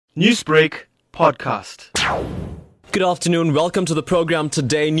Newsbreak Podcast. Good afternoon. Welcome to the program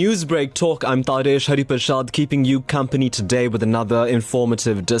today, Newsbreak Talk. I'm Taresh Harreepershad, keeping you company today with another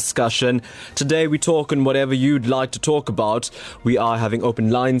informative discussion. Today we talk on whatever you'd like to talk about. We are having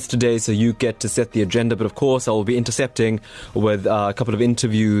open lines today, so you get to set the agenda. But of course, I will be intercepting with a couple of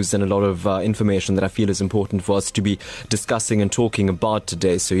interviews and a lot of information that I feel is important for us to be discussing and talking about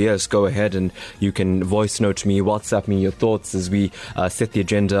today. So yes, go ahead and you can voice note me, WhatsApp me your thoughts as we set the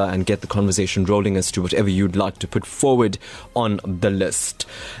agenda and get the conversation rolling as to whatever you'd like to put forward on the list.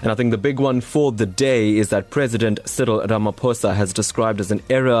 And I think the big one for the day is that President Cyril Ramaphosa has described as an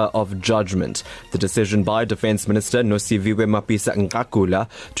error of judgment the decision by Defence Minister Nosiviwe Mapisa-Nqakula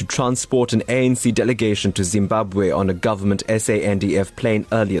to transport an ANC delegation to Zimbabwe on a government SANDF plane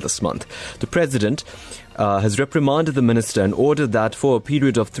earlier this month. The President has reprimanded the minister and ordered that for a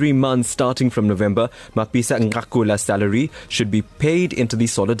period of 3 months starting from November, Mapisa-Nqakula's salary should be paid into the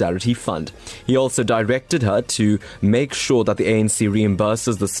Solidarity Fund. He also directed her to make sure that the ANC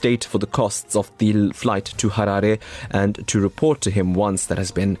reimburses the state for the costs of the flight to Harare and to report to him once that has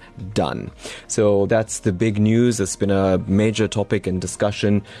been done. So that's the big news. It's been a major topic and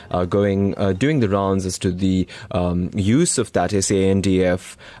discussion doing the rounds as to the use of that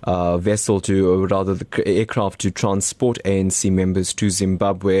SANDF vessel the aircraft to transport ANC members to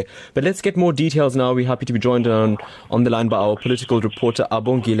Zimbabwe. But let's get more details now. We're happy to be joined on the line by our political reporter,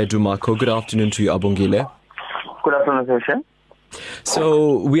 Abongile Dumako. Good afternoon to you, Abongile. Good afternoon, Session.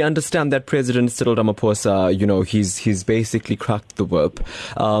 So we understand that President Cyril Ramaphosa, he's basically cracked the whip.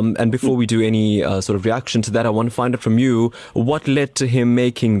 And before we do any sort of reaction to that, I want to find out from you, what led to him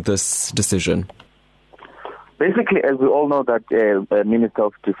making this decision? Basically, as we all know, that Minister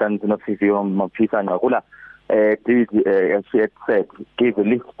of Defence, Nosiviwe Mapisa-Nqakula, as she had said, gave a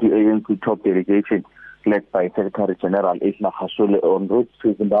lift to ANC top delegation led by Secretary General Isla Hashule on route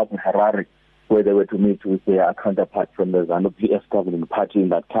to Zimbabwe, Harare, where they were to meet with their counterpart from the ZANU-PF governing party in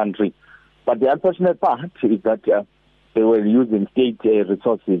that country. But the unfortunate part is that they were using state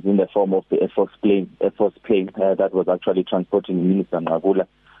resources in the form of the Air Force plane that was actually transporting Minister Nqakula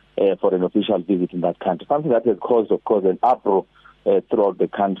for an official visit in that country. Something that has caused, of course, an uproar throughout the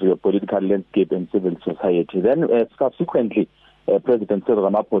country, a political landscape and civil society. Then, subsequently, President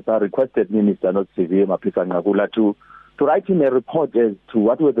Cyril Ramaphosa requested Minister Nosiviwe Mapisa-Nqakula to write in a report as to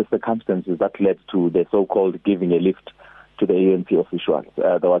what were the circumstances that led to the so-called giving a lift to the ANC officials.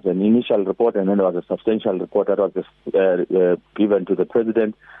 There was an initial report and then there was a substantial report that was given to the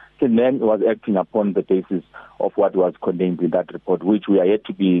President. He then was acting upon the basis of what was contained in that report, which we are yet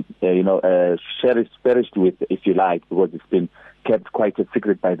to be, cherished with, if you like, because it's been kept quite a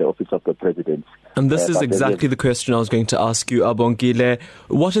secret by the Office of the President. And this is exactly the question I was going to ask you, Abongile.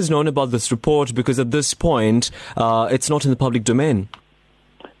 What is known about this report? Because at this point, it's not in the public domain.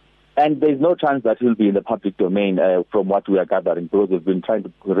 And there's no chance that he'll be in the public domain from what we are gathering, because we've been trying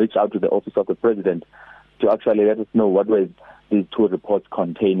to reach out to the Office of the President to actually let us know what were these two reports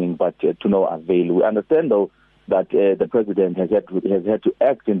containing, but to no avail. We understand, though, that the President has had to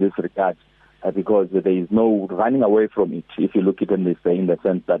act in this regard because there is no running away from it, if you look at it in the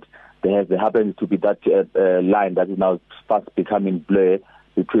sense that there happens to be that line that is now fast becoming blur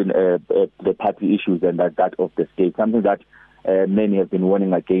between the party issues and that of the state, something that many have been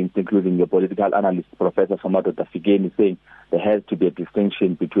warning against, including the political analyst, Professor Samato Tafigeni, saying there has to be a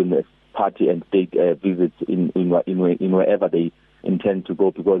distinction between the party and state visits in wherever they intend to go,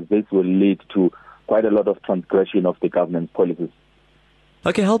 because this will lead to quite a lot of transgression of the government's policies.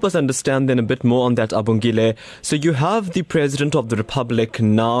 Okay, help us understand then a bit more on that, Abongile. So you have the President of the Republic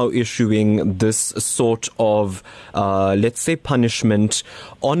now issuing this sort of, let's say, punishment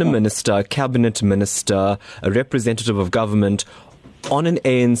on a minister, cabinet minister, a representative of government on an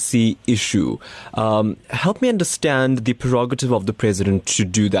ANC issue. Help me understand the prerogative of the President to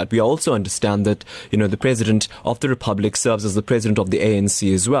do that. We also understand that, the President of the Republic serves as the President of the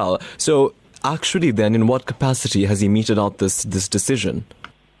ANC as well. So actually then, in what capacity has he meted out this decision?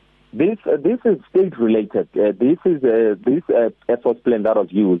 This is state related. This Air Force plane that was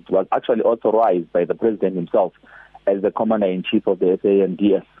used was actually authorized by the President himself as the Commander-in-Chief of the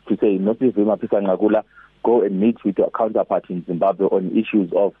SANDF to say, Nosiviwe Mapisa-Nqakula, go and meet with your counterpart in Zimbabwe on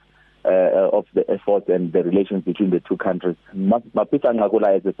issues of the Air Force and the relations between the two countries.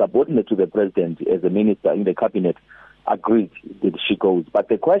 Mapisa-Nqakula, as a subordinate to the President, as a minister in the cabinet, agreed that she goes. But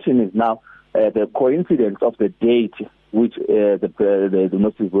the question is now the coincidence of the date which the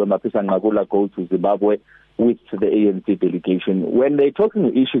Nosiviwe Mapisa-Nqakula goes to Zimbabwe with the ANC delegation. When they're talking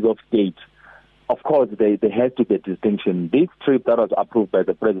issues of state, of course, there has to be a distinction. This trip that was approved by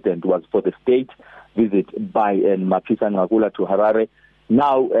the President was for the state visit by Mapisa-Nqakula to Harare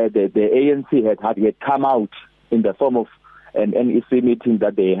now the ANC had come out in the form of an NEC meeting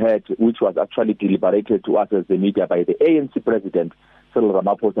that they had, which was actually deliberated to us as the media by the ANC president, Cyril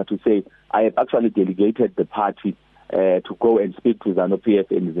Ramaphosa, to say, I have actually delegated the party to go and speak to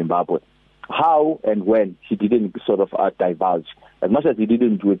ZANU-PF in Zimbabwe. How and when, he didn't sort of divulge. As much as he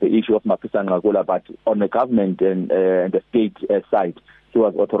didn't with the issue of Mapisa-Nqakula, but on the government and the state side, he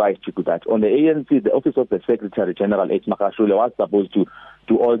was authorized to do that. On the ANC, the Office of the Secretary General, H. Makashule, was supposed to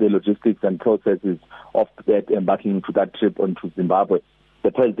do all the logistics and processes of that embarking to that trip onto Zimbabwe.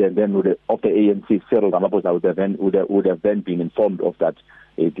 The president then of the ANC, Cyril Ramaphosa, would have then been informed of that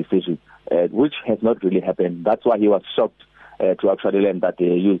decision, which has not really happened. That's why he was shocked to actually learn that they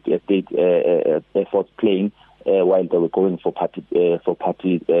used a state Air Force plane while they were going for party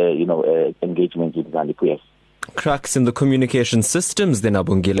engagement with ZANU-PF. Cracks in the communication systems then,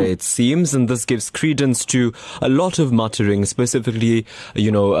 Abongile, it seems, and this gives credence to a lot of muttering, specifically,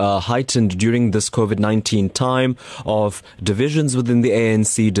 heightened during this COVID-19 time of divisions within the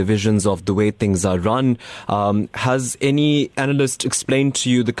ANC, divisions of the way things are run. Has any analyst explained to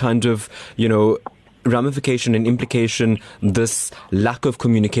you the kind of, ramification and implication this lack of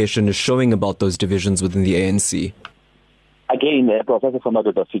communication is showing about those divisions within the ANC? Again, Professor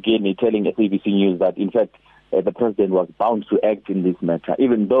Famadoda Fikeni telling SABC News that, in fact, the president was bound to act in this matter,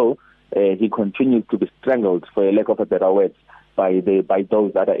 even though he continues to be strangled, for a lack of a better word, by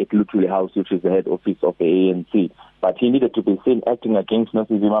those that are at Lutuli House, which is the head office of the ANC. But he needed to be seen acting against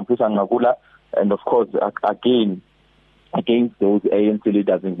Nosiviwe Mapisa-Nqakula, and of course, again, against those ANC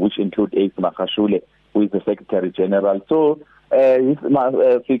leaders, which include Ace Makashule, who is the Secretary General. So,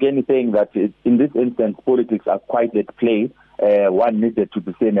 Fikeni saying that in this instance, politics are quite at play. One needed to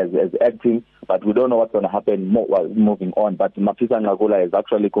be seen as acting, but we don't know what's going to happen moving on. But Mapisa-Nqakula is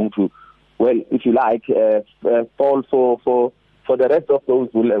actually going to, well, if you like, fall for the rest of those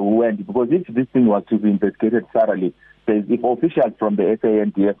who went. Because if this thing was to be investigated thoroughly, if officials from the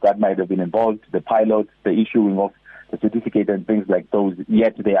SANDF that might have been involved, the pilots, the issuing of the certificate and things like those,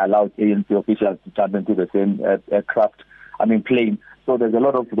 yet they allowed ANC officials to jump into the same plane. So there's a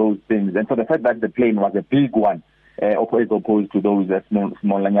lot of those things. And so the fact that the plane was a big one, as opposed to those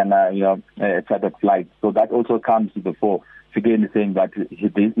small chartered flights. So that also comes to the fore. Again, saying that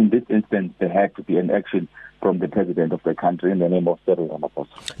in this instance, there had to be an action from the president of the country in the name of Cyril Ramaphosa.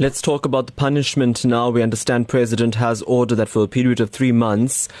 Let's talk about the punishment now. We understand President has ordered that for a period of 3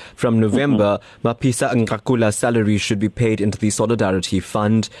 months from November, Mapisa-Nqakula's salary should be paid into the Solidarity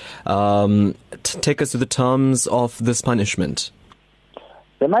Fund. Take us to the terms of this punishment.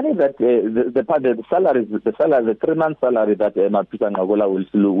 The money that the 3-month salary that Mapisa-Nqakula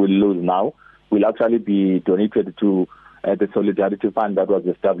will lose now will actually be donated to the Solidarity Fund that was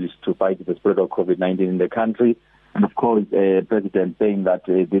established to fight the spread of COVID-19 in the country. And of course, President saying that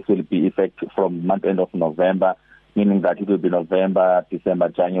this will be effective from month end of November, meaning that it will be November, December,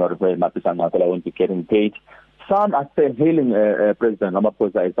 January, where Mapisa-Nqakula won't be getting paid. Some are saying hailing President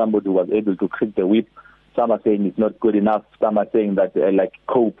Ramaphosa as somebody who was able to crack the whip. Some are saying it's not good enough. Some are saying that, like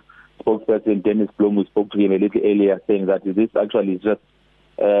COPE spokesperson Dennis Blom, who spoke to him a little earlier, saying that this actually is just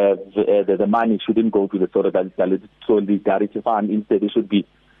the money shouldn't go to the Solidarity Fund. Instead, it should be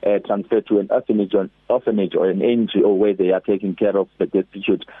transferred to an orphanage or an NGO where they are taking care of the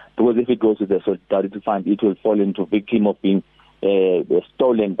destitute. Because if it goes to the Solidarity Fund, it will fall into victim of being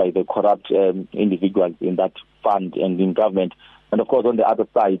stolen by the corrupt individuals in that fund and in government. And of course, on the other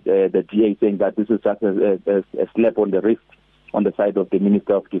side, the DA saying that this is just a slap on the wrist on the side of the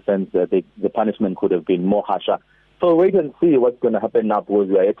Minister of Defense. The punishment could have been more harsher. So wait and see what's going to happen now, because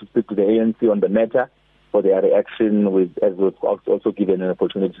we are yet to speak to the ANC on the matter for their reaction, as we've also given an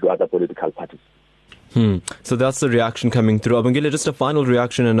opportunity to other political parties. So that's the reaction coming through. Abongile, just a final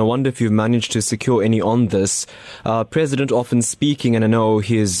reaction, and I wonder if you've managed to secure any on this. President often speaking, and I know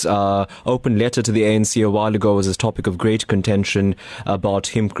his open letter to the ANC a while ago was a topic of great contention about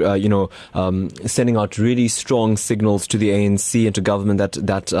him, sending out really strong signals to the ANC and to government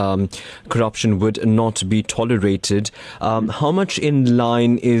that corruption would not be tolerated. How much in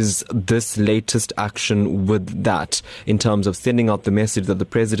line is this latest action with that, in terms of sending out the message that the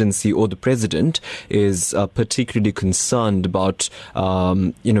presidency or the president is particularly concerned about,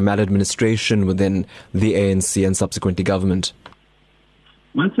 maladministration within the ANC and subsequently government?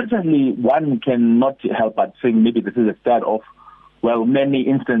 Well, certainly one cannot help but think maybe this is a start of, many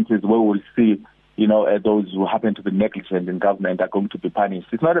instances where we'll see, those who happen to be negligent in government are going to be punished.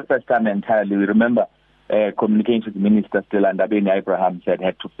 It's not the first time entirely. We remember Communications Minister Stella Ndabeni-Abrahams had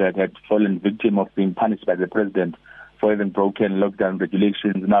fallen victim of being punished by the president for having broken lockdown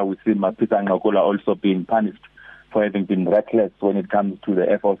regulations. Now we see Mapisa-Nqakula also being punished for having been reckless when it comes to the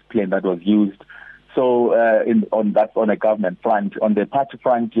Air Force plane that was used. So that's on a government front. On the party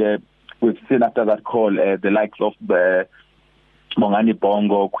front, we've seen after that call the likes of Mongani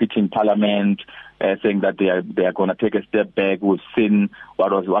Bongo quitting Parliament, saying that they are going to take a step back. We've seen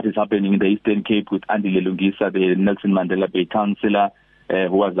what is happening in the Eastern Cape with Andy Lelungisa, the Nelson Mandela Bay councillor,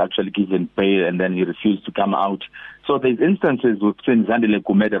 who was actually given bail and then he refused to come out. So there's instances we've seen Zandile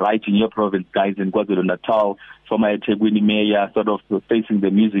Gumede right in your province, guys, in KwaZulu-Natal, former Tegwini mayor sort of facing the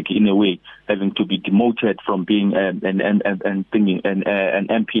music in a way, having to be demoted from being an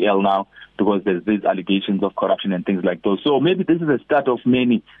MPL now because there's these allegations of corruption and things like those. So maybe this is the start of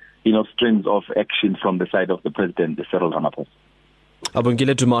many, streams of action from the side of the president, Cyril Ramaphosa.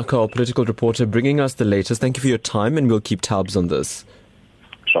 Abongile Dumaka, our political reporter, bringing us the latest. Thank you for your time, and we'll keep tabs on this.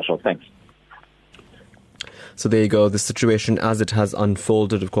 Sure, thanks. So there you go, the situation as it has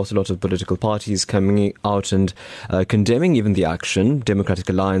unfolded. Of course, a lot of political parties coming out and condemning even the action. Democratic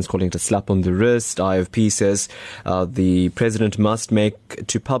Alliance calling it a slap on the wrist. IFP says the president must make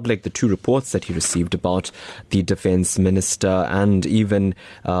to public the 2 reports that he received about the defense minister, and even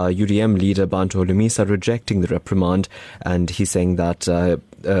UDM leader Bantu Holomisa rejecting the reprimand. And he's saying that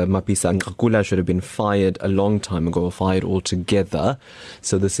Mapisa-Nqakula should have been fired a long time ago, fired altogether.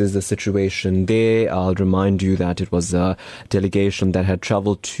 So this is the situation there. I'll remind you that it was a delegation that had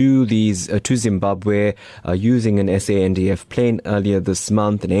travelled to Zimbabwe using an SANDF plane earlier this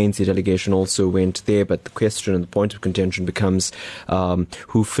month. An ANC delegation also went there, but the question and the point of contention becomes who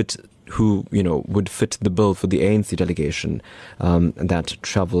would fit the bill for the ANC delegation that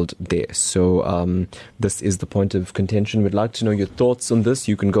travelled there. So this is the point of contention. We'd like to know your thoughts on this.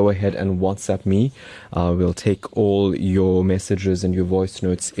 You can go ahead and WhatsApp me. We'll take all your messages and your voice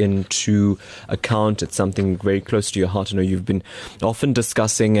notes into account. It's something very close to your heart. I know you've been often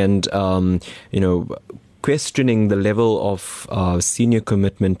discussing and questioning the level of senior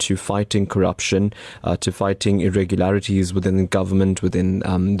commitment to fighting corruption, to fighting irregularities within the government, within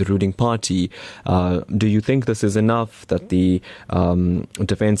the ruling party. Do you think this is enough, that the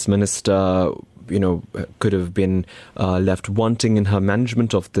defense minister could have been left wanting in her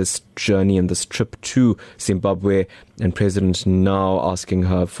management of this journey and this trip to Zimbabwe, and President now asking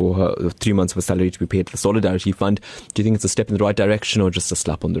her for her 3 months of her salary to be paid to the Solidarity Fund? Do you think it's a step in the right direction or just a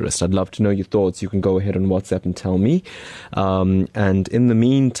slap on the wrist? I'd love to know your thoughts. You can go ahead on WhatsApp and tell me. And in the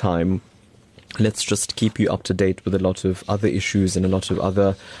meantime, let's just keep you up to date with a lot of other issues and a lot of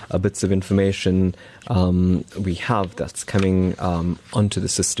other bits of information we have that's coming onto the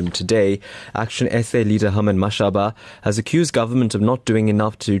system today. Action SA leader Herman Mashaba has accused government of not doing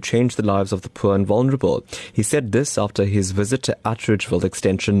enough to change the lives of the poor and vulnerable. He said this after his visit to Attridgeville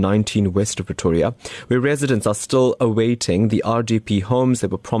Extension 19 west of Pretoria, where residents are still awaiting the RDP homes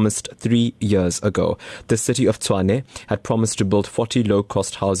that were promised 3 years ago. The city of Tshwane had promised to build 40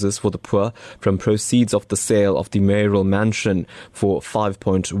 low-cost houses for the poor from proceeds of the sale of the mayoral mansion for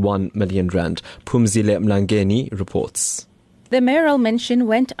 5.1 million rand. Phumzile Mlangeni reports. The mayoral mansion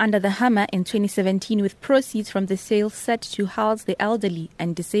went under the hammer in 2017 with proceeds from the sale set to house the elderly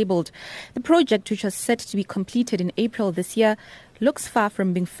and disabled. The project, which was set to be completed in April this year, looks far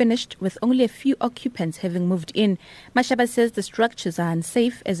from being finished, with only a few occupants having moved in. Mashaba says the structures are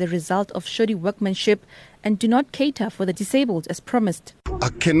unsafe as a result of shoddy workmanship and do not cater for the disabled as promised. I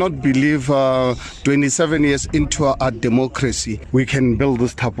cannot believe 27 years into our democracy, we can build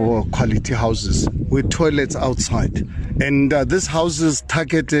this type of quality houses with toilets outside. And this house is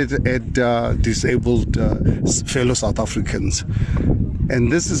targeted at disabled fellow South Africans.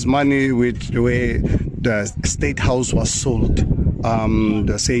 And this is money where the State House was sold,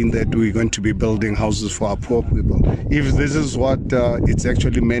 saying that we're going to be building houses for our poor people. If this is what it's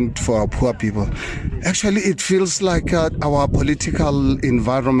actually meant for our poor people, actually it feels like our political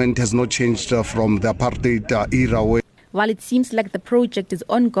environment has not changed from the apartheid era. While it seems like the project is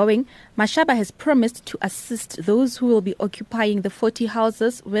ongoing, Mashaba has promised to assist those who will be occupying the 40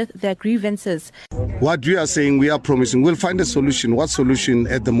 houses with their grievances. What we are saying, we are promising, we'll find a solution. What solution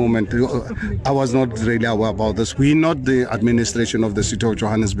at the moment? I was not really aware about this. We're not the administration of the city of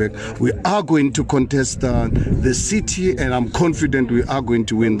Johannesburg. We are going to contest the city, and I'm confident we are going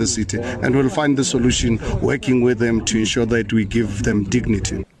to win the city. And we'll find the solution working with them to ensure that we give them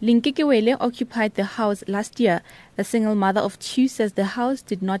dignity. Linkikiwele occupied the house last year. The single mother of 2 says the house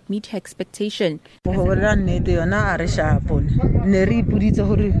did not meet her expectation. To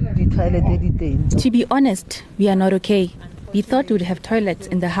be honest, we are not okay. We thought we would have toilets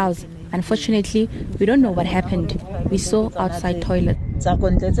in the house. Unfortunately, we don't know what happened. We saw outside toilets.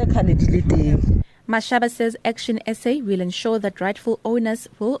 Mashaba says Action SA will ensure that rightful owners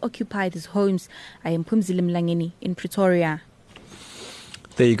will occupy these homes. I am Phumzile Mlangeni in Pretoria.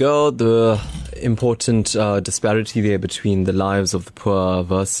 There you go, the important disparity there between the lives of the poor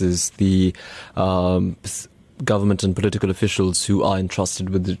versus the government and political officials who are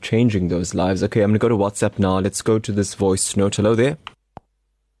entrusted with changing those lives. Okay, I'm going to go to WhatsApp now. Let's go to this voice note. Hello there.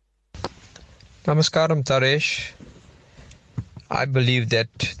 Namaskaram, Taresh. I believe that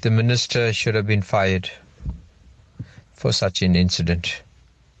the minister should have been fired for such an incident.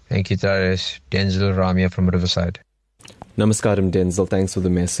 Thank you, Taresh. Denzel Ramia from Riverside. Namaskaram, Denzel. Thanks for the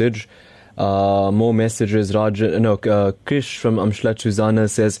message. More messages. Krish from Amshla Chuzana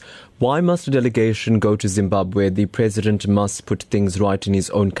says, why must a delegation go to Zimbabwe? The president must put things right in his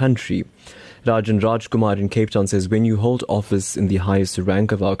own country. Rajan Rajkumar in Cape Town says, when you hold office in the highest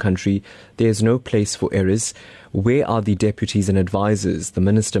rank of our country, there is no place for errors. Where are the deputies and advisors? The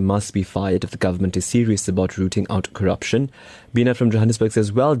minister must be fired if the government is serious about rooting out corruption. Bina from Johannesburg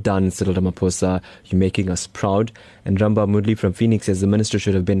says, well done, Cyril Ramaphosa, you're making us proud. And Ramba Mudli from Phoenix says, the minister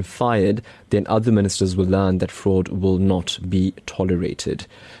should have been fired. Then other ministers will learn that fraud will not be tolerated.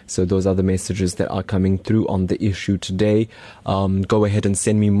 So those are the messages that are coming through on the issue today. Go ahead and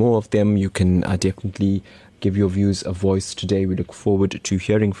send me more of them. You can definitely give your views a voice today. We look forward to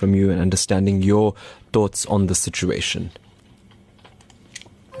hearing from you and understanding your thoughts on the situation.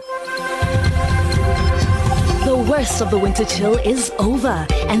 The worst of the winter chill is over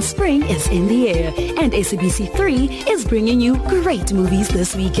and spring is in the air, and SABC 3 is bringing you great movies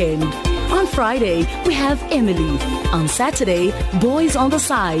this weekend. On Friday, we have Emily. On Saturday, Boys on the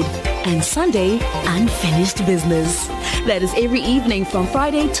Side. And Sunday, Unfinished Business. That is every evening from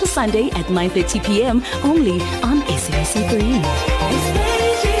Friday to Sunday at 9:30 p.m. only on SABC 3. The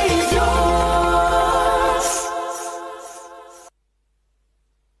stage is yours.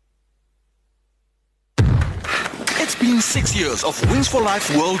 It's been 6 years of Wings for Life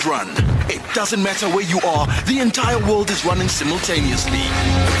World Run. It doesn't matter where you are, the entire world is running simultaneously.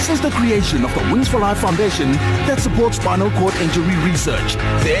 Since the creation of the Wings for Life Foundation that supports spinal cord injury research,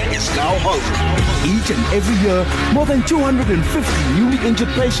 there is now hope. Each and every year, more than 250 newly injured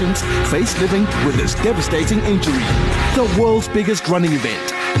patients face living with this devastating injury. The world's biggest running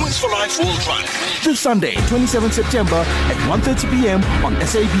event, Wings for Life World Run, this Sunday, 27 September at 1:30 p.m. on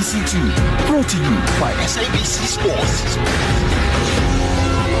SABC2. Brought to you by SABC Sports.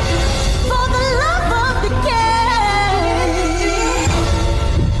 For the love of the game.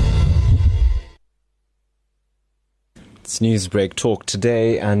 It's Newsbreak Talk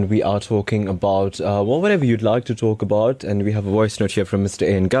today, and we are talking about, whatever you'd like to talk about. And we have a voice note here from Mr.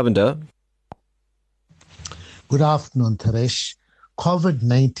 Ian Govender. Good afternoon, Taresh.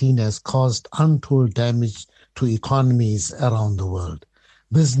 COVID-19 has caused untold damage to economies around the world.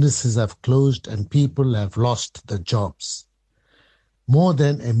 Businesses have closed and people have lost their jobs. More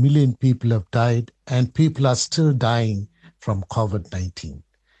than 1 million people have died, and people are still dying from COVID-19.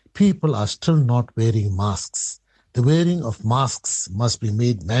 People are still not wearing masks. The wearing of masks must be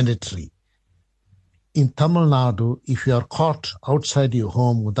made mandatory. In Tamil Nadu, if you are caught outside your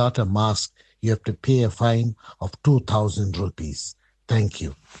home without a mask, you have to pay a fine of 2,000 rupees. Thank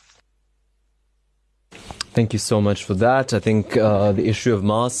you. Thank you so much for that. I think the issue of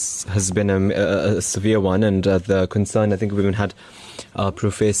masks has been a severe one, and the concern, I think we even had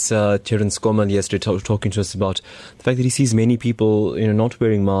Professor Terence Komal yesterday talking to us about the fact that he sees many people, not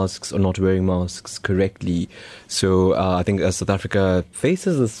wearing masks or not wearing masks correctly. So I think South Africa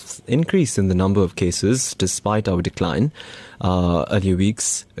faces this increase in the number of cases despite our decline earlier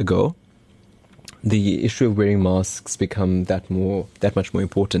weeks ago. The issue of wearing masks become that much more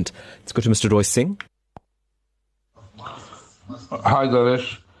important. Let's go to Mr. Roy Singh. Hi,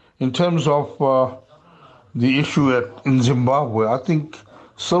 Taresh. In terms of the issue in Zimbabwe, I think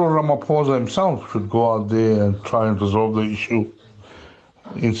Cyril Ramaphosa himself should go out there and try and resolve the issue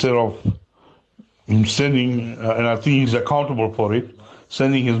instead of him sending, and I think he's accountable for it,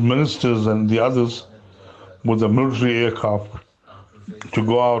 sending his ministers and the others with a military aircraft to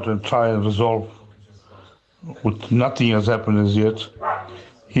go out and try and resolve. With nothing has happened as yet.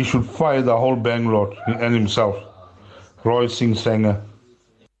 He should fire the whole Bangalore and himself. Roy Singh Sanger.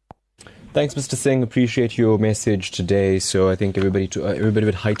 Thanks, Mr. Singh. Appreciate your message today. So I think everybody a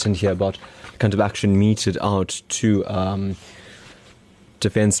bit heightened here about the kind of action meted out to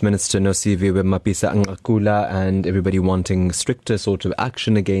Defence Minister Nosiviwe Mapisa-Nqakula, and everybody wanting stricter sort of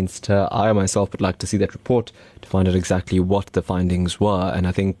action against her. I myself would like to see that report to find out exactly what the findings were, and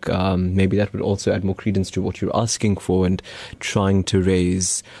I think maybe that would also add more credence to what you're asking for and trying to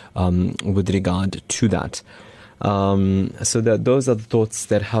raise with regard to that. So those are the thoughts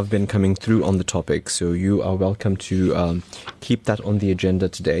that have been coming through on the topic. So you are welcome to keep that on the agenda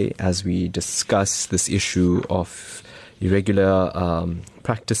today as we discuss this issue of irregular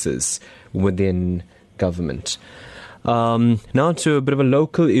practices within government. Now to a bit of a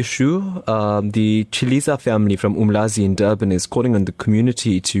local issue. The Chiliza family from Umlazi in Durban is calling on the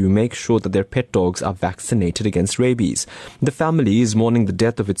community to make sure that their pet dogs are vaccinated against rabies. The family is mourning the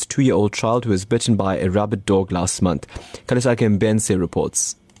death of its 2-year-old child who was bitten by a rabid dog last month. Kalisake Mbense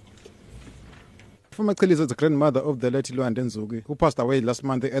reports. Former Chiliza is the grandmother of the late Luanda Nzugi, who passed away last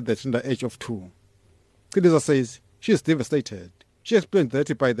month at the tender age of 2. Chiliza says she is devastated. She explained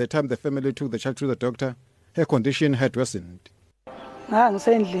that by the time the family took the child to the doctor, her condition had worsened. I was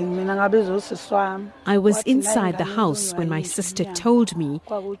inside the house when my sister told me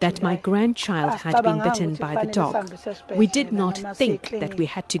that my grandchild had been bitten by the dog. We did not think that we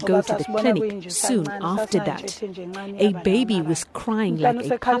had to go to the clinic soon after that. A baby was crying like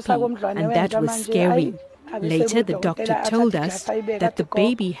a puppy, and that was scary. Later, the doctor told us that the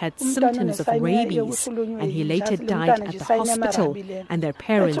baby had symptoms of rabies, and he later died at the hospital, and their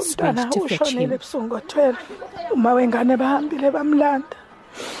parents went to fetch him.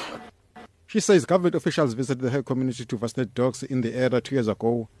 She says government officials visited her community to vaccinate dogs in the area 2 years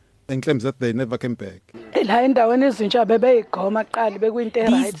ago and claims that they never came back. These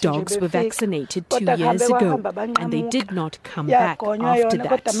dogs were vaccinated 2 years ago, and they did not come back after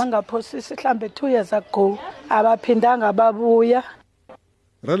that.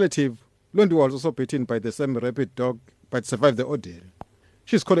 Relative Londi was also bitten by the same rabid dog but survived the ordeal.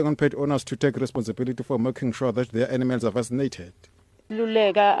 She's calling on pet owners to take responsibility for making sure that their animals are vaccinated. I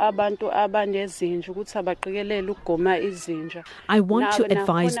want to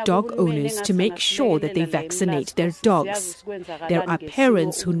advise dog owners to make sure that they vaccinate their dogs. There are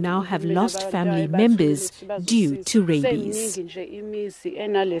parents who now have lost family members due to rabies.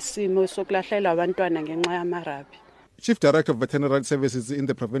 Chief Director of Veterinary Services in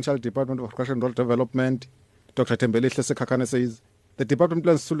the Provincial Department of Agriculture and Rural Development, Dr. Tembelihle Sekakane, says the department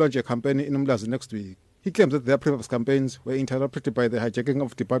plans to launch a campaign in Umlazi next week. He claims that their previous campaigns were interrupted by the hijacking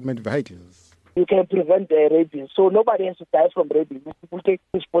of department vehicles. You can prevent rabies, so nobody has to die from rabies. People take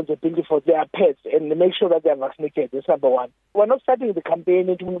responsibility for their pets and make sure that they are vaccinated. That's number one. We're not starting the campaign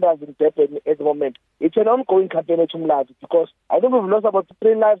in Umlazi in Durban at the moment. It's an ongoing campaign at Umlazi because I think we've lost about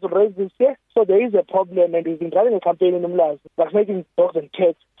 3 lives already this year. So there is a problem, and we've been running a campaign in Umlazi, vaccinating dogs and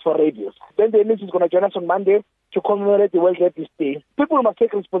cats for rabies. Then the ministry is going to join us on Monday to commemorate the World Rabies Day. People must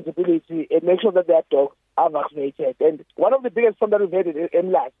take responsibility and make sure that their dogs are vaccinated. And one of the biggest problems that we've had in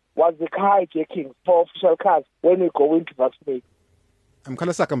MLAS was the car hijacking for official cars when we go in to vaccinate. I'm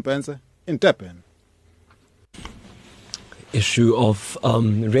Kalisake Mbense in Durban. Issue of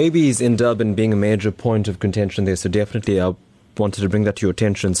rabies in Durban being a major point of contention there, so definitely I wanted to bring that to your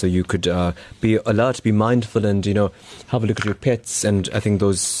attention so you could be alert, be mindful, and have a look at your pets and I think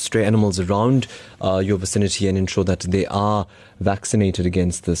those stray animals around your vicinity and ensure that they are vaccinated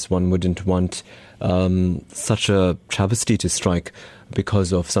against this. One wouldn't want such a travesty to strike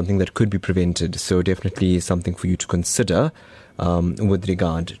because of something that could be prevented, so definitely something for you to consider with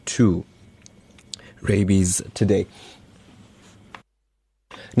regard to rabies today.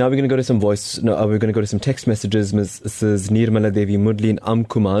 Now we're going to go to some we're going to go to some text messages. Mrs. Nirmala Devi Mudli in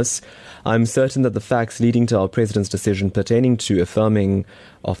Amkumas. I'm certain that the facts leading to our president's decision pertaining to affirming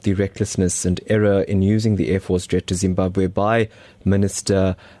of the recklessness and error in using the Air Force jet to Zimbabwe by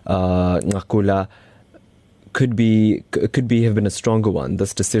Minister Nqakula could have been a stronger one.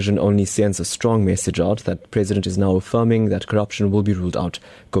 This decision only sends a strong message out that the President is now affirming that corruption will be ruled out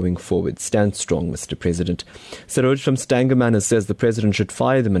going forward. Stand strong, Mr. President. Saroj from Stangermanor says the President should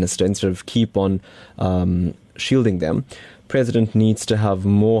fire the Minister instead of keep on shielding them. President needs to have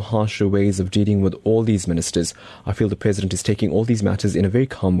more harsher ways of dealing with all these ministers. I feel the President is taking all these matters in a very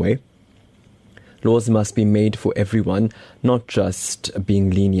calm way. Laws must be made for everyone, not just being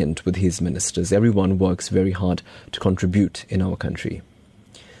lenient with his ministers. Everyone works very hard to contribute in our country.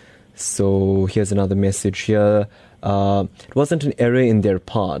 So here's another message here. It wasn't an error in their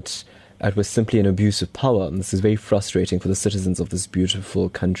part. It was simply an abuse of power. And this is very frustrating for the citizens of this beautiful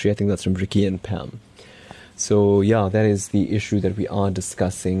country. I think that's from Ricky and Pam. So yeah, that is the issue that we are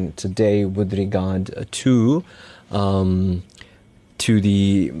discussing today with regard to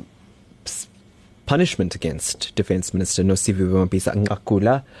the punishment against Defence Minister Nosiviwe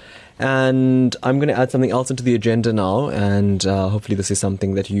Mapisa-Nqakula. And I'm going to add something else into the agenda now, and hopefully this is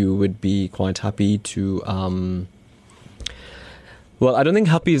something that you would be quite happy to... well, I don't think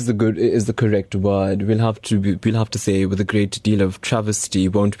happy is the correct word. We'll have to say with a great deal of travesty,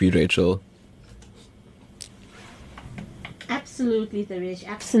 won't we, Rachel? Absolutely, Taresh.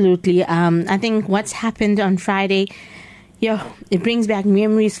 Absolutely. I think what's happened on Friday, it brings back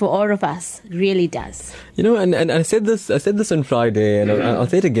memories for all of us. It really does. And I said this on Friday, and I'll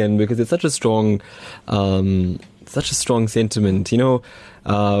say it again because it's such a strong sentiment.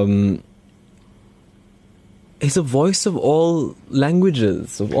 He's a voice of all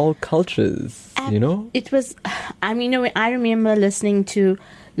languages, of all cultures. It was. I remember listening to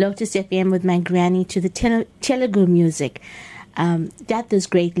Lotus FM with my granny to the Telugu music that this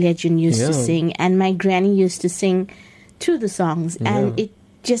great legend used to sing, and my granny used to sing to the songs, and it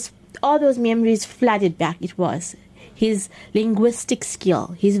just, all those memories flooded back. It was his linguistic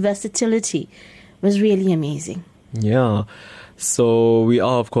skill, his versatility was really amazing. Yeah. So we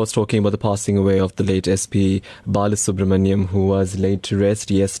are, of course, talking about the passing away of the late S P Balasubramaniam, who was laid to rest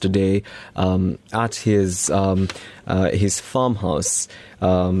yesterday at his farmhouse,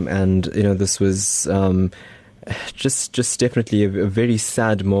 and this was just definitely a very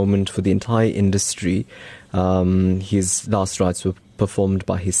sad moment for the entire industry. His last rites were performed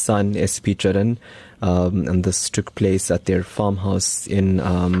by his son, S P Charan, and this took place at their farmhouse in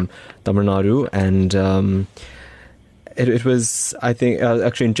Tamil Nadu, and it was, I think,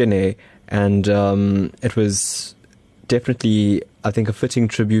 actually in Chennai, and it was definitely, I think, a fitting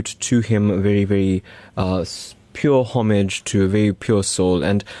tribute to him, a very, very pure homage to a very pure soul.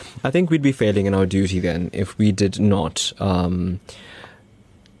 And I think we'd be failing in our duty then if we did not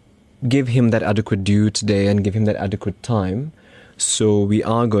give him that adequate due today and give him that adequate time. So we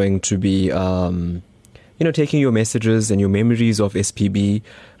are going to be taking your messages and your memories of SPB.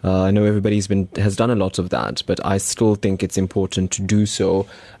 I know everybody has done a lot of that, but I still think it's important to do so.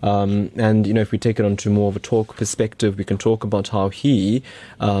 And if we take it onto more of a talk perspective, we can talk about how he,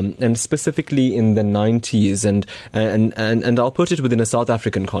 and specifically in the 90s, and I'll put it within a South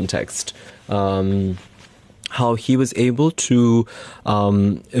African context, how he was able to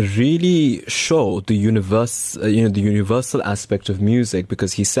really show the universal aspect of music,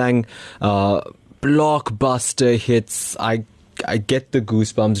 because he sang blockbuster hits. I get the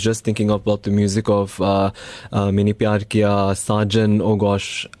goosebumps just thinking about the music of Maine Pyar Kiya, Sajan. Oh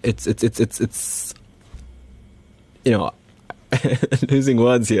gosh, it's losing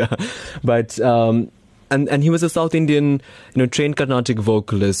words here, but and he was a South Indian, trained Carnatic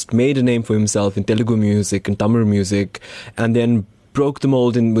vocalist, made a name for himself in Telugu music and Tamil music, and then broke the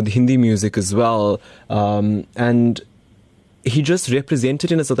mold with Hindi music as well, and he just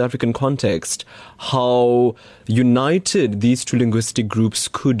represented in a South African context how united these two linguistic groups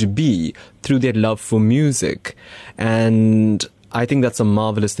could be through their love for music. And I think that's a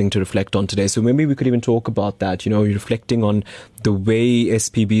marvelous thing to reflect on today. So maybe we could even talk about that, reflecting on the way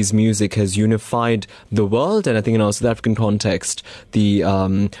SPB's music has unified the world. And I think in our South African context, the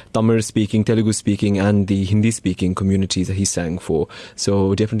Tamil-speaking, Telugu-speaking and the Hindi-speaking communities that he sang for.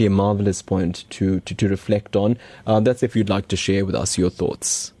 So definitely a marvelous point to reflect on. That's if you'd like to share with us your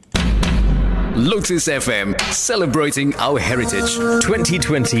thoughts. Lotus FM, celebrating our heritage.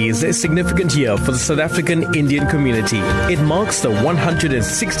 2020 is a significant year for the South African Indian community. It marks the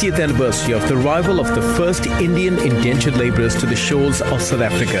 160th anniversary of the arrival of the first Indian indentured laborers to the shores of South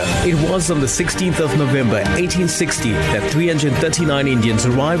Africa. It was on the 16th of November 1860 that 339 Indians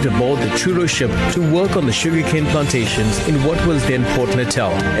arrived aboard the Churro ship to work on the sugarcane plantations in what was then Port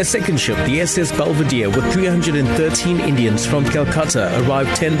Natal. A second ship, the SS Belvedere, with 313 Indians from Calcutta,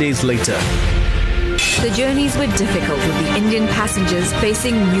 arrived 10 days later. The journeys were difficult, with the Indian passengers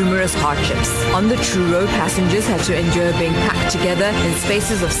facing numerous hardships. On the Churro, passengers had to endure being packed together in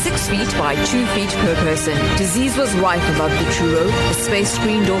spaces of 6 feet by 2 feet per person. Disease was rife above the Churro. A space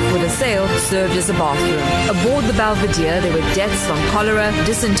screened off with a sail served as a bathroom. Aboard the Belvedere, there were deaths from cholera,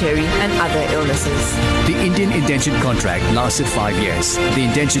 dysentery, and other illnesses. The Indian indentured contract lasted 5 years. The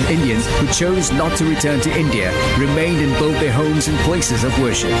indentured Indians who chose not to return to India remained in both their homes and places of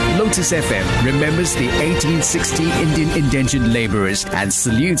worship. Lotus FM remembers the 1860 Indian indentured laborers and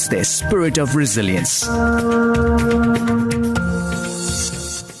salutes their spirit of resilience. Lotus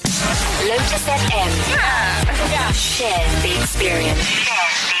FM. Share the experience.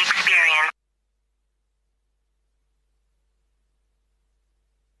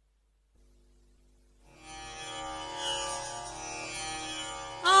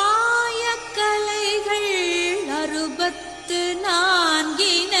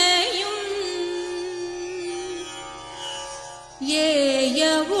 ஏய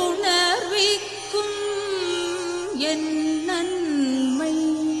உணர்விக்கும் என் நன்மை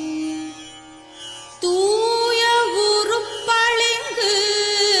தூய உருப்பளிங்கு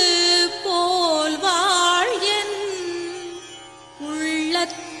போல் வாழ் என்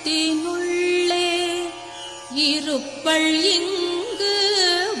உள்ளத்தினுள்ளே இருப்பள் இங்கு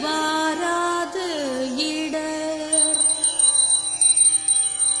வாராது இடர்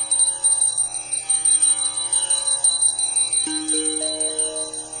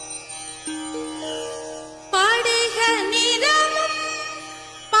படிக நிறமும்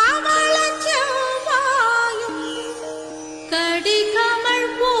பவளச் செவ்வாயும் கடிகமழ்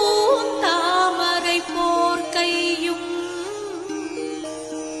பூந்தாமரை போர்க்கையும்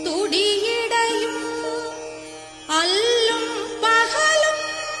துடியிடையும் அல்லும் பகலும்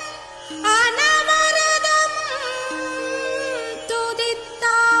அனவரதம்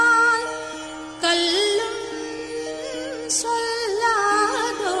துதித்தால் கல்லும்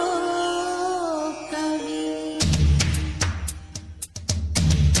சொல்லாதோ கவி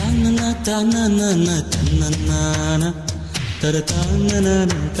தன்னன தன்னன தன்னனான தர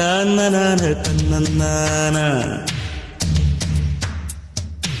தன்னனான தன்னனான தன்னனான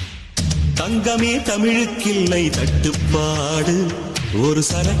தங்கமே தமிழுக்கில்லை தட்டுப்பாடு ஒரு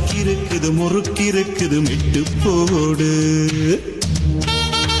சரக்கிருக்குது முறுக்கிருக்குது மெட்டு போடு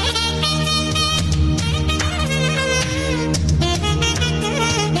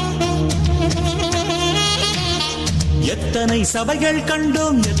எத்தனை சபைகள்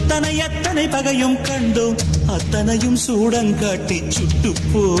கண்டோம் எத்தனை எத்தனை பகையும் கண்டோம் அத்தனையும் சூடங்காட்டி சுட்டு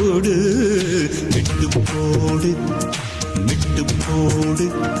போடு மெட்டு போடு மெட்டு போடு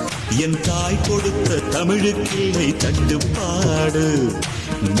என் தாய் கொடுத்த தமிழுக்கில்லை தட்டுப்பாடு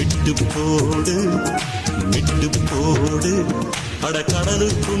மெட்டு போடு மெட்டு போடு அட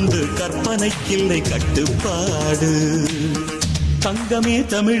கடலுக்குண்டு கற்பனைக்கில்லை கட்டுப்பாடு தங்கமே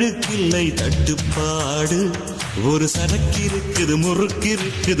தமிழுக்கில்லை தட்டுப்பாடு ஒரு சரக்கிருக்குது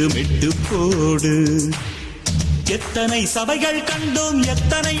முறுக்கிருக்குது மெட்டு போடு எத்தனை சபைகள் கண்டோம்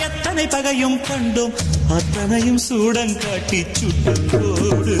எத்தனை எத்தனை பகையும் கண்டோம் அத்தனையும் சூடங்காட்டி சுட்டு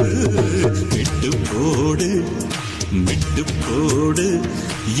போடு மெட்டு போடு மெட்டு போடு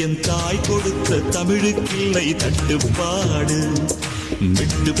என் தாய் கொடுத்த தமிழுக்கில்லை தட்டுப்பாடு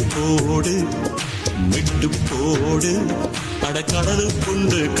மெட்டு போடு மெட்டு போடு அட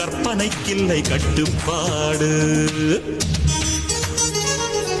கடலுக்குண்டு கற்பனைக்கில்லை கட்டுப்பாடு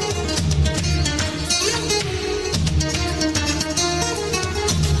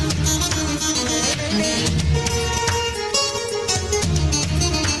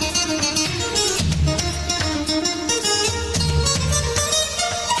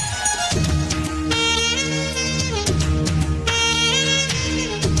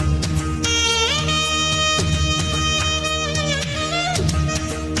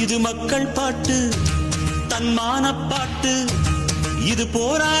இது மக்கள் பாட்டு தன்மான பாட்டு இது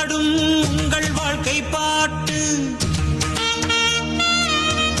போராடும் உங்கள் வாழ்க்கை பாட்டு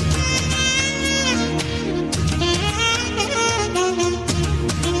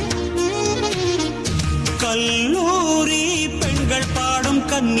கல்லூரி பெண்கள் பாடும்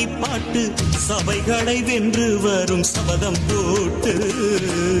கன்னி பாட்டு சபைகளை வென்று வரும் சபதம் போட்டு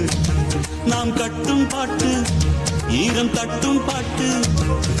நாம் கட்டும் பாட்டு ஈரம் தட்டும் பாட்டு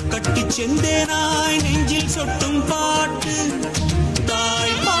கட்டி செந்தேனாய் நெஞ்சில் சொட்டும் பாட்டு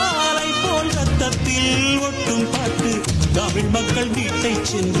தாய் பாலை போல் ரத்தத்தில் ஒட்டும் பாட்டு தமிழ் மக்கள் வீட்டை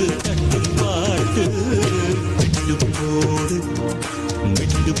சென்று தட்டும் பாட்டு மெட்டு போடு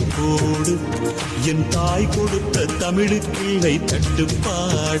மெட்டு போடு என் தாய் கொடுத்த தமிழுக்கில்லை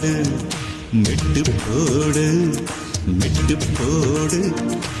தட்டுப்பாடு மெட்டு போடு மெட்டு போடு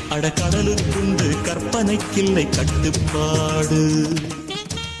அட கடலுக்குண்டு கற்பனைக்கில்லை கட்டுப்பாடு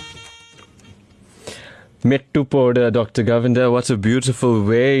Mettu Poda, Dr. Govinda, what a beautiful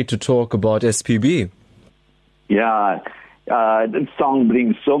way to talk about SPB. Yeah, that song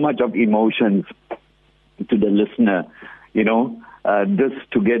brings so much of emotions to the listener. You know, this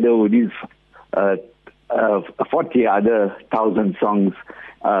together with these 40 other 1,000 songs,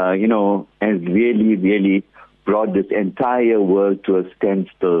 has really, really brought this entire world to a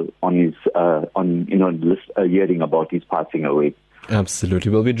standstill on hearing about his passing away.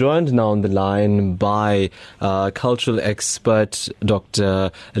 Absolutely. We'll be joined now on the line by cultural expert Dr.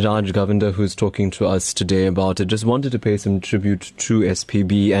 Raj Govinda, who's talking to us today about it. Just wanted to pay some tribute to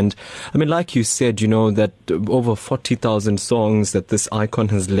SPB. And I mean, like you said, that over 40,000 songs that this icon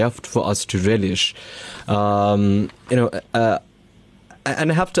has left for us to relish. And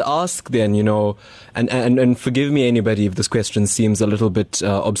I have to ask then, and forgive me anybody if this question seems a little bit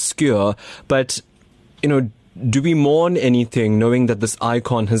obscure, but, do we mourn anything knowing that this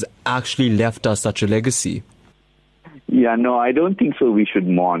icon has actually left us such a legacy? Yeah, no, I don't think so. We should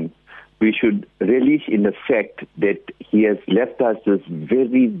mourn. We should relish in the fact that he has left us this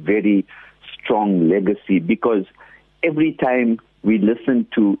very, very strong legacy, because every time we listen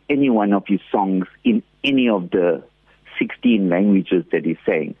to any one of his songs in any of the 16 languages that he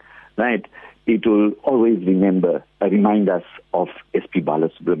sang, right, it will always remind us of S P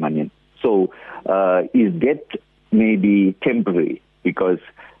Balasubramaniam. So his death may be temporary because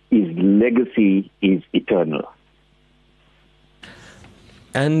his legacy is eternal.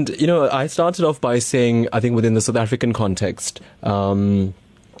 And, I started off by saying, I think within the South African context,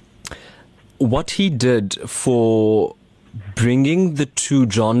 what he did for bringing the two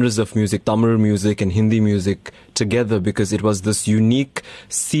genres of music, Tamil music and Hindi music, together, because it was this unique,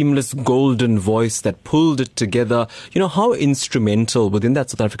 seamless, golden voice that pulled it together. How instrumental within that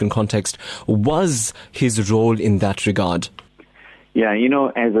South African context was his role in that regard? Yeah,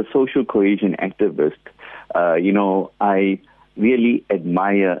 as a social cohesion activist, I really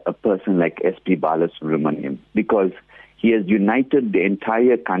admire a person like S P Balasubramaniam because he has united the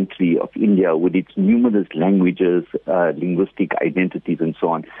entire country of India with its numerous languages, linguistic identities, and so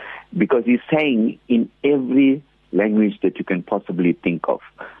on, because he's saying in every language that you can possibly think of,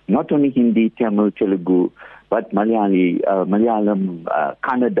 not only Hindi, Tamil, Telugu, but Malayalam,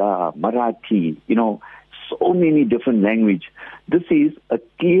 Kannada, Marathi, so many different languages. This is a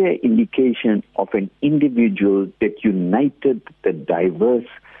clear indication of an individual that united the diverse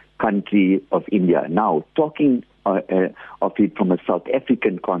country of India. Now, talking of it from a South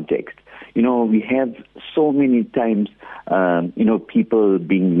African context, we have so many times, people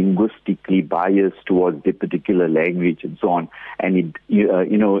being linguistically biased towards the particular language and so on, and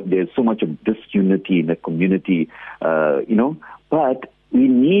there's so much of disunity in the community, but we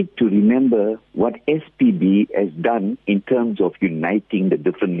need to remember what SPB has done in terms of uniting the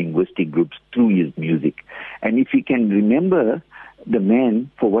different linguistic groups through his music. And if we can remember the man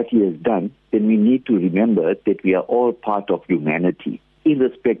for what he has done, then we need to remember that we are all part of humanity,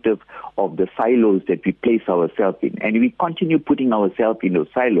 irrespective of the silos that we place ourselves in. And if we continue putting ourselves in those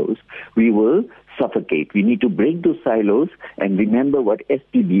silos, we will suffocate. We need to break those silos and remember what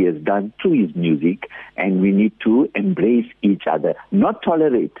SPB has done through his music, and we need to embrace each other, not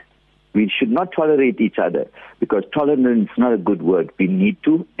tolerate. We should not tolerate each other because tolerance is not a good word. We need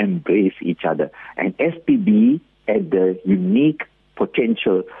to embrace each other. And SPB had the unique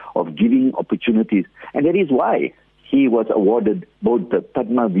potential of giving opportunities, and that is why he was awarded both the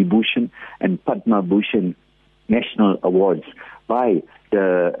Padma Vibhushan and Padma Bhushan national awards by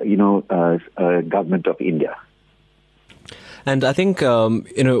the government of India. And I think,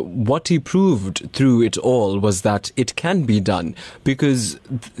 what he proved through it all was that it can be done because,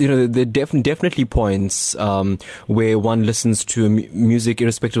 there definitely points where one listens to music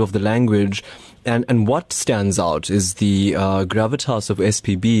irrespective of the language. And what stands out is the gravitas of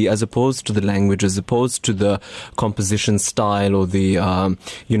SPB as opposed to the language, as opposed to the composition style or the,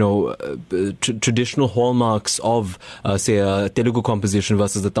 traditional hallmarks of, say, a Telugu composition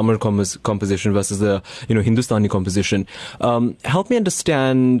versus the Tamil composition versus the, Hindustani composition. Help me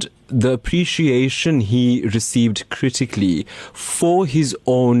understand the appreciation he received critically for his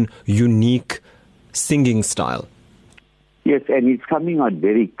own unique singing style. Yes, and it's coming out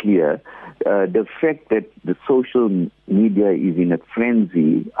very clear. The fact that the social media is in a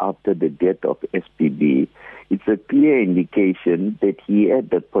frenzy after the death of SPB, it's a clear indication that he had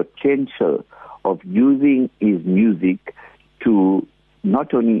the potential of using his music to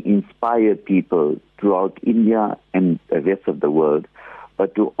not only inspire people throughout India and the rest of the world,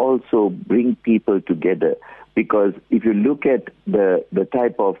 but to also bring people together. Because if you look at the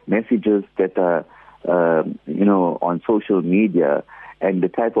type of messages that are, on social media, and the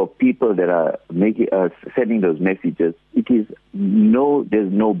type of people that are sending those messages, there's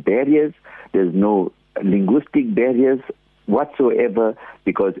no barriers, there's no linguistic barriers whatsoever,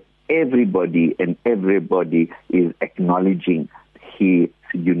 because everybody is acknowledging his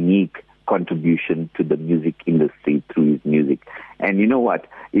unique contribution to the music industry through his music. And you know what?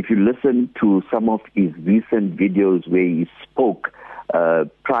 If you listen to some of his recent videos where he spoke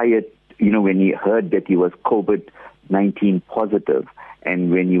prior, when he heard that he was COVID-19 positive,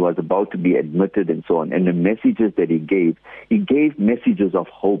 and when he was about to be admitted and so on, and the messages that he gave messages of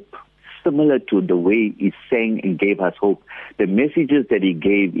hope, similar to the way he sang and gave us hope. The messages that he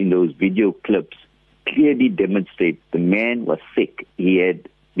gave in those video clips clearly demonstrate the man was sick. He had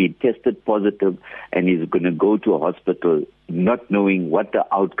been tested positive and he's going to go to a hospital not knowing what the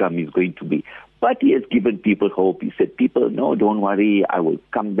outcome is going to be. But he has given people hope. He said, people, no, don't worry, I will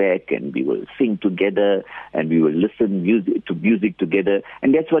come back and we will sing together and we will listen to music together.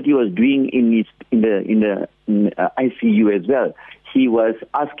 And that's what he was doing in the ICU as well. He was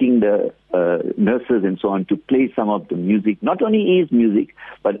asking the nurses and so on to play some of the music, not only his music,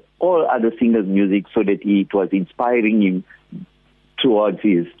 but all other singers' music, so that it was inspiring him towards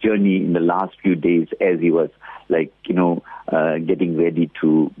his journey in the last few days as he was getting ready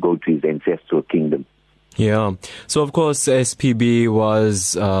to go to his ancestral kingdom. Yeah. So, of course, SPB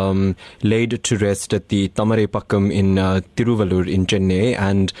was laid to rest at the Thamaraipakam in Tiruvallur in Chennai.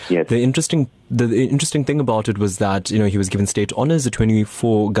 And yes. the interesting thing about it was that, he was given state honours, a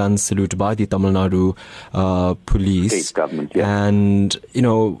 24-gun salute by the Tamil Nadu police. State government, yeah. And,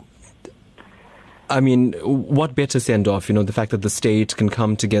 what better send-off, the fact that the state can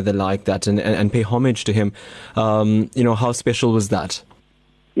come together like that and pay homage to him. How special was that?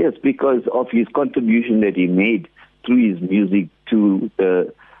 Yes, because of his contribution that he made through his music to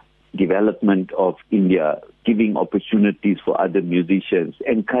the development of India, giving opportunities for other musicians,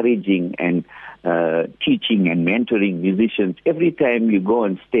 encouraging and teaching and mentoring musicians. Every time you go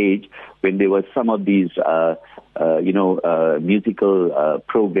on stage, when there were some of these, musical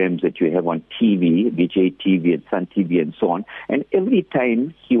programs that you have on TV, Vijay TV and Sun TV and so on, and every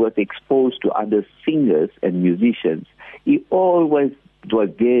time he was exposed to other singers and musicians, he always was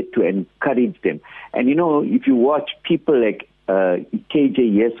there to encourage them. And if you watch people like KJ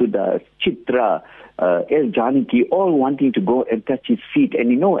Yesudas, Chitra, L. Janaki, all wanting to go and touch his feet,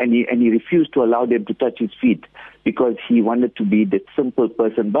 and he refused to allow them to touch his feet because he wanted to be that simple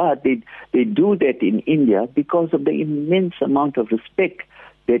person. But they do that in India because of the immense amount of respect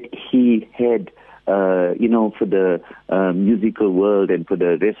that he had for the musical world and for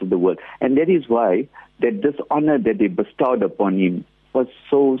the rest of the world. And that is why that this honor that they bestowed upon him was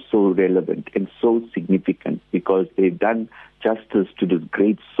so relevant and so significant, because they've done justice to this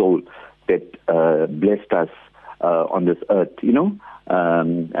great soul that blessed us on this earth.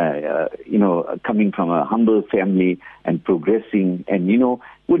 Coming from a humble family and progressing, and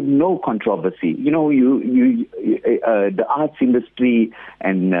with no controversy. The arts industry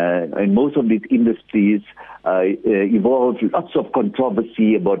and most of these industries evolved lots of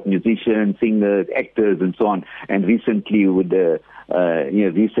controversy about musicians, singers, actors, and so on. And recently, with the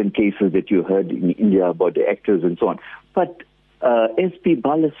recent cases that you heard in India about the actors and so on. But S P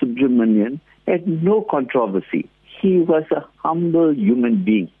Balasubramaniam had no controversy. He was a humble human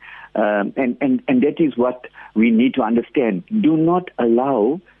being. And that is what we need to understand. Do not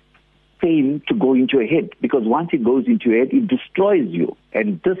allow fame to go into your head, because once it goes into your head, it destroys you.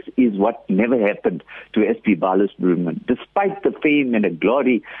 And this is what never happened to S P Balasubramaniam. Despite the fame and the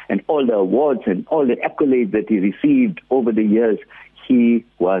glory and all the awards and all the accolades that he received over the years, he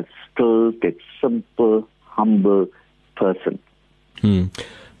was still that simple, humble person.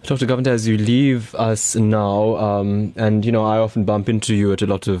 Dr. Governor, as you leave us now, and I often bump into you at a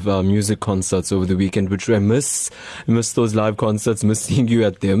lot of music concerts over the weekend, which I miss those live concerts, miss seeing you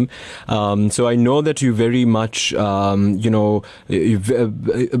at them. So I know that you're very much, you're a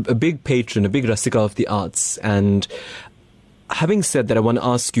big patron, a big rasika of the arts. And having said that, I want to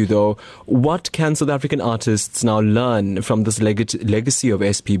ask you, though, what can South African artists now learn from this legacy of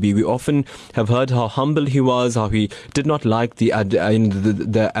SPB? We often have heard how humble he was, how he did not like the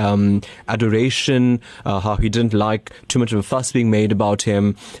adoration, how he didn't like too much of a fuss being made about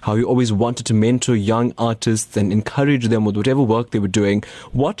him, how he always wanted to mentor young artists and encourage them with whatever work they were doing.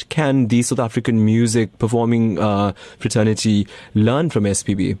 What can the South African music performing fraternity learn from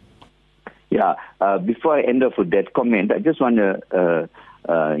SPB? Yeah, before I end off with that comment, I just want to,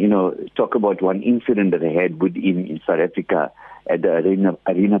 talk about one incident that I had with him in South Africa at the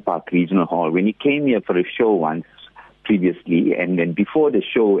Arena Park Regional Hall. When he came here for a show once previously, and then before the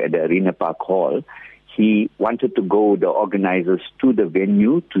show at the Arena Park Hall, he wanted to go, the organizers, to the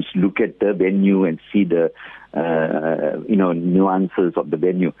venue to look at the venue and see the, nuances of the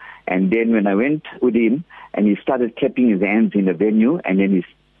venue. And then when I went with him, and he started clapping his hands in the venue, and then he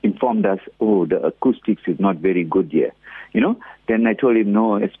informed us, the acoustics is not very good here. Then I told him,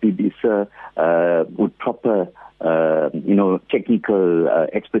 no, SPB, sir, with proper, technical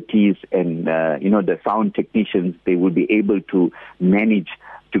expertise and, the sound technicians, they will be able to manage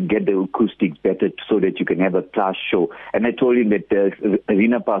to get the acoustics better so that you can have a class show. And I told him that the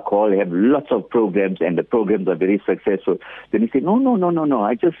Arena Park Hall have lots of programs and the programs are very successful. Then he said, no.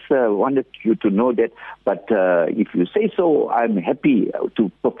 I just wanted you to know that. But if you say so, I'm happy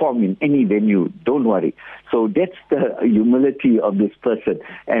to perform in any venue. Don't worry. So that's the humility of this person.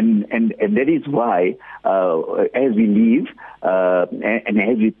 And that is why as we leave and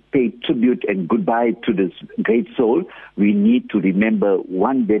as we pay tribute and goodbye to this great soul, we need to remember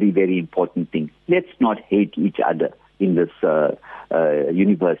one very, very important thing. Let's not hate each other in this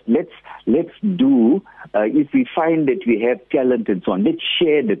universe. Let's do, if we find that we have talent and so on, let's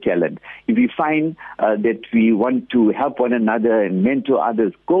share the talent. If we find that we want to help one another and mentor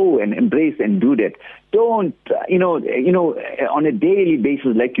others, go and embrace and do that. don't, on a daily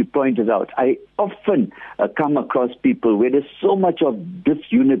basis, like you pointed out, I often come across people where there's so much of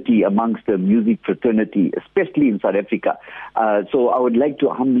disunity amongst the music fraternity, especially in South Africa. So I would like to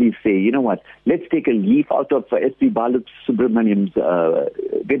humbly say, you know what, let's take a leaf out of S P Balasubramaniam's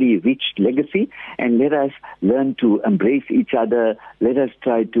very rich legacy, and let us learn to embrace each other. Let us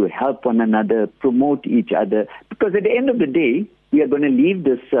try to help one another, promote each other, because at the end of the day, we are going to leave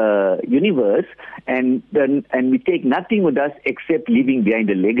this universe, and we take nothing with us except leaving behind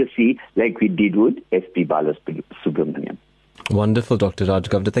a legacy like we did with S P Balasubramaniam. Wonderful, Dr. Raj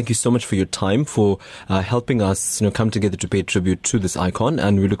Govender. Thank you so much for your time, for helping us come together to pay tribute to this icon,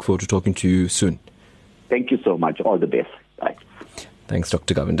 and we look forward to talking to you soon. Thank you so much. All the best. Bye. Thanks,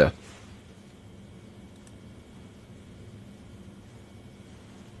 Dr. Govender.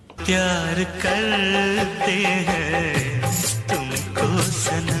 प्यार करते हैं तुमको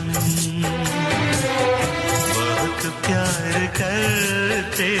सनम, बहुत प्यार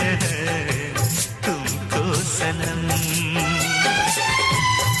करते हैं तुमको सनम,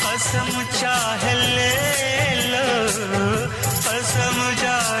 कसम चाहे ले लो, कसम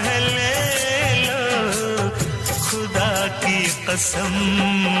चाहे ले लो, खुदा की कसम,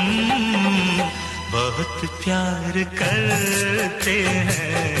 बहुत प्यार करते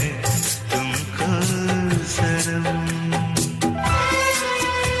हैं तुमको सनम।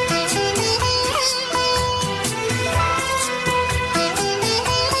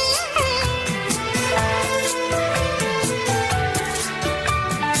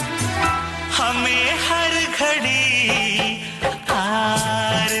 हमें हर घड़ी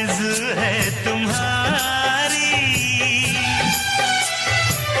आरज़ू है तुम्हारी,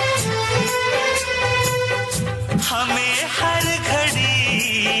 हमें हर घड़ी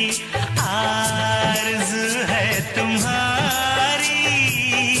आरज़ू है तुम्हारी,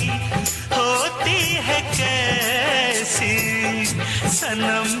 होती है कैसी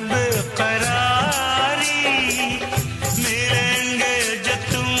सनम बेकरारी, मिलेंगे जो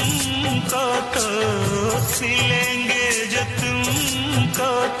तुमको तो मिलेंगे जो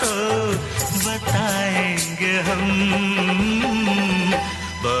तुमको तो बताएंगे हम,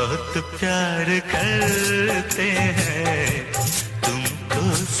 बहुत प्यार करते हैं तुमको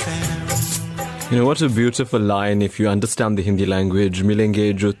सनम। What a beautiful line. If you understand the Hindi language,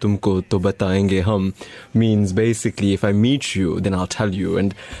 milenge jo tumko to batayenge hum, means basically, if I meet you, then I'll tell you.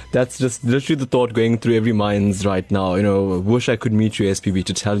 And that's just literally the thought going through every mind's right now. Wish I could meet you, SPB,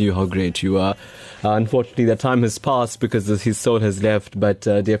 to tell you how great you are. Unfortunately, that time has passed because his soul has left, but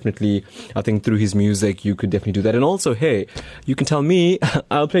definitely, I think through his music, you could definitely do that. And also, hey, you can tell me,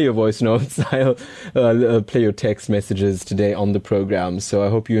 I'll play your voice notes, I'll play your text messages today on the program. So I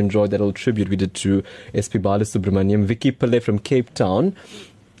hope you enjoyed that little tribute we did to S P Balasubramaniam. Vicky Pillay from Cape Town.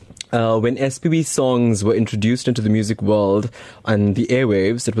 When SPB songs were introduced into the music world and the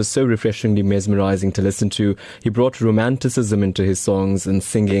airwaves, it was so refreshingly mesmerizing to listen to. He brought romanticism into his songs and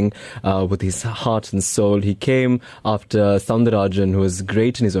singing with his heart and soul. He came after Soundarajan, who was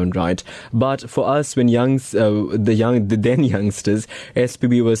great in his own right. But for us, when the then youngsters,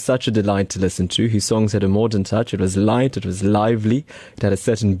 SPB was such a delight to listen to. His songs had a modern touch. It was light. It was lively. It had a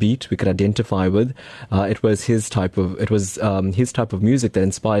certain beat we could identify with. It was his type of music that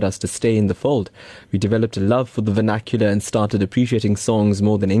inspired us to stay in the fold. We developed a love for the vernacular and started appreciating songs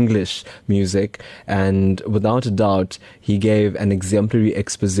more than English music. And without a doubt, he gave an exemplary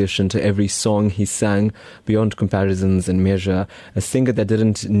exposition to every song he sang, beyond comparisons and measure. A singer that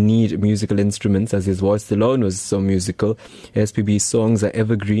didn't need musical instruments, as his voice alone was so musical. SPB's songs are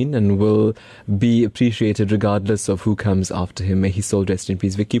evergreen and will be appreciated regardless of who comes after him. May his soul rest in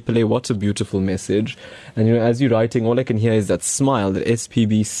peace. Vicky Pillay, what a beautiful message. And as you're writing, all I can hear is that smile, that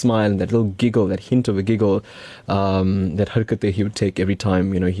SPB smile, and that little giggle, that hint of a giggle, that harkate he would take every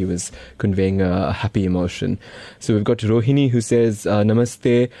time, he was conveying a happy emotion. So we've got Rohini who says,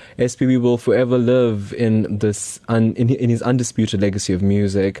 Namaste, SPB will forever live in this, in his undisputed legacy of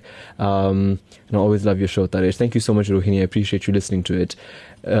music. And I always love your show, Taresh. Thank you so much, Rohini. I appreciate you listening to it.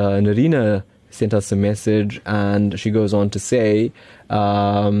 Narina sent us a message, and she goes on to say,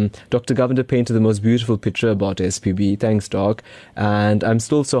 Dr. Govender painted the most beautiful picture about SPB. Thanks, Doc. And I'm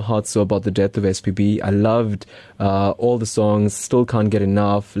still so heart-sore about the death of SPB. I loved all the songs, still can't get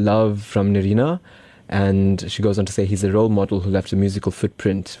enough. Love from Narina. And she goes on to say he's a role model who left a musical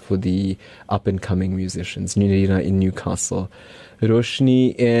footprint for the up-and-coming musicians. Nina in Newcastle.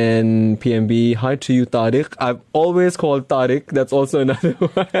 Roshni in PMB. Hi to you, Tariq. I've always called Tariq. That's also another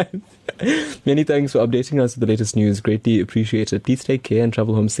one. Many thanks for updating us with the latest news. Greatly appreciated. Please take care and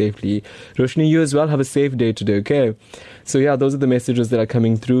travel home safely. Roshni, you as well. Have a safe day today, okay? So yeah, those are the messages that are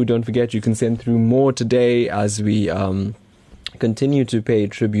coming through. Don't forget, you can send through more today as we continue to pay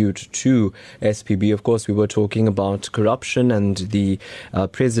tribute to SPB. Of course, we were talking about corruption and the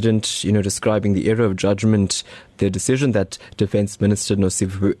president, describing the era of judgment, the decision that Defence Minister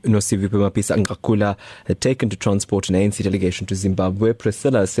Nosiviwe Mapisa-Nqakula had taken to transport an ANC delegation to Zimbabwe.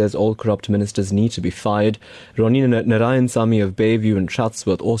 Priscilla says all corrupt ministers need to be fired. Ronnie Narayan Sami of Bayview and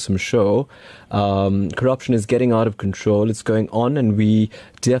Chatsworth, awesome show. Corruption is getting out of control. It's going on, and we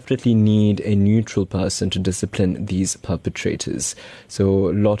definitely need a neutral person to discipline these perpetrators. So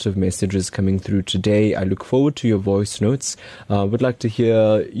a lot of messages coming through today. I look forward to your voice notes. Would like to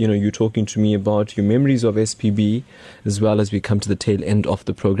hear, you talking to me about your memories of SPB, as well as we come to the tail end of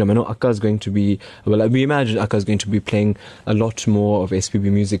the program. I know Akka is going to be, we imagine Akka is going to be playing a lot more of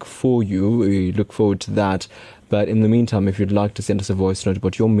SPB music for you. We look forward to that. But in the meantime, if you'd like to send us a voice note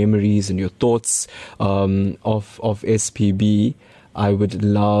about your memories and your thoughts of SPB, I would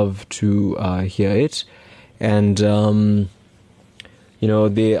love to hear it. And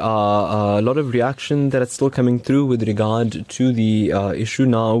there are a lot of reaction that is still coming through with regard to the issue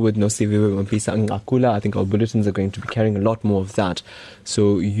now with Nosiviwe Mapisa-Nqakula. I think our bulletins are going to be carrying a lot more of that.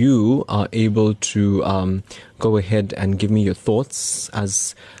 So you are able to go ahead and give me your thoughts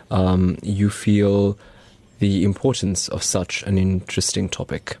as you feel the importance of such an interesting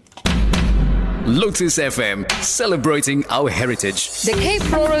topic. Lotus FM, celebrating our heritage. The Cape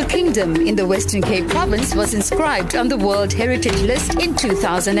Floral Kingdom in the Western Cape Province was inscribed on the World Heritage List in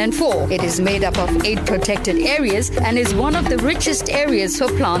 2004. It is made up of 8 protected areas and is one of the richest areas for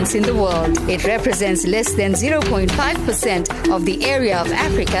plants in the world. It represents less than 0.5% of the area of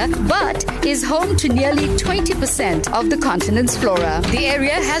Africa, but is home to nearly 20% of the continent's flora. The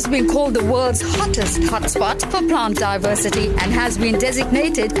area has been called the world's hottest hotspot for plant diversity and has been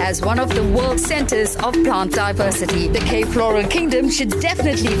designated as one of the world's centers of plant diversity. The Cape Floral Kingdom should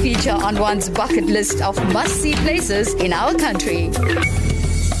definitely feature on one's bucket list of must-see places in our country.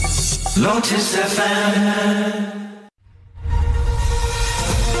 Lotus FM.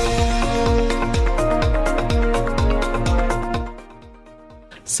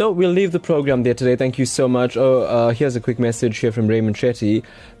 So we'll leave the program there today. Thank you so much. Here's a quick message here from Raymond Chetty.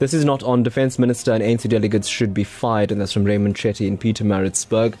 This is not on. Defence Minister and ANC delegates should be fired. And that's from Raymond Chetty in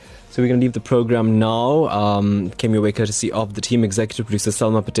Pietermaritzburg. So we're going to leave the program now. Came your way courtesy of the team, executive producer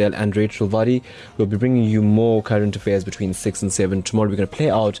Salma Patel and Rachel Vadi. We'll be bringing you more current affairs between 6 and 7. Tomorrow we're going to play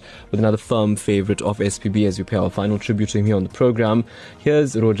out with another firm favourite of SPB as we pay our final tribute to him here on the program.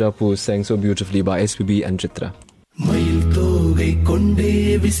 Here's Rojapu sang so beautifully by SPB and Chitra. மயில் தோகை கொண்டே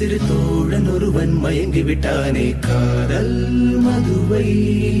விசிறு தோழன் ஒருவன் மயங்கி விட்டானே காதல் மதுவை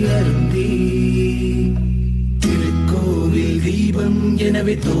அருந்தி திருக்கோவில் தீபம்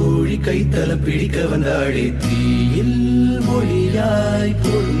எனவே தோழி கைத்தலம் பிடிக்க வந்தாளே தீயில் ஒளியாய்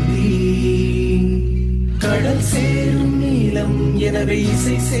பொருந்தி கடல் சேரும் நீளம் எனவே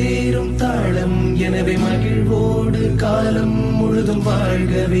இசை சேரும் தாளம் எனவே மகிழ்வோடு காலம் முழுதும்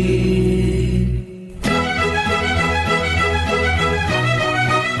வாழ்கவே.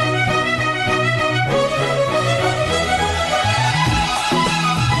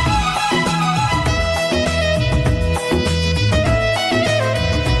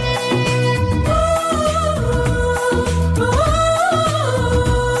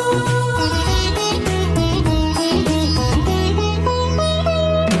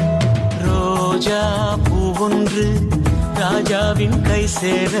 ராஜாவின் கை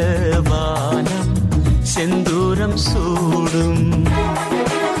சேர வானம் செந்தூரம் சூடும்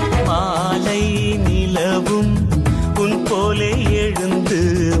மாலை நிலவும் உன் போலே எழுந்து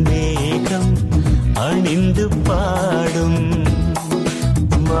மேகம் அணிந்து பாடும்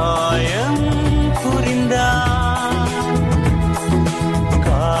மாயம் புரிந்தார்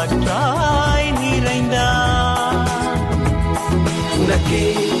காற்றாய் நிறைந்தார் உனக்கே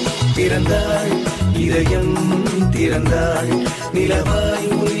பிறந்தாள் இதயம் திறந்தாள் நிலவாய்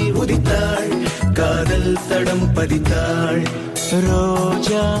ஒளி உதித்தாள் காதல் தடம் பதித்தாள்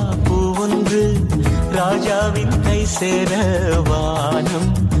ரோஜா பூவொன்று ராஜாவின் கை சேர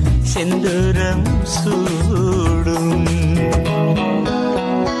வானம் செந்தூரம் சூடும்.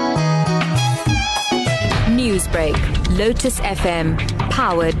 Newsbreak, Lotus FM,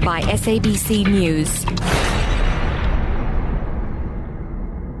 powered by SABC News.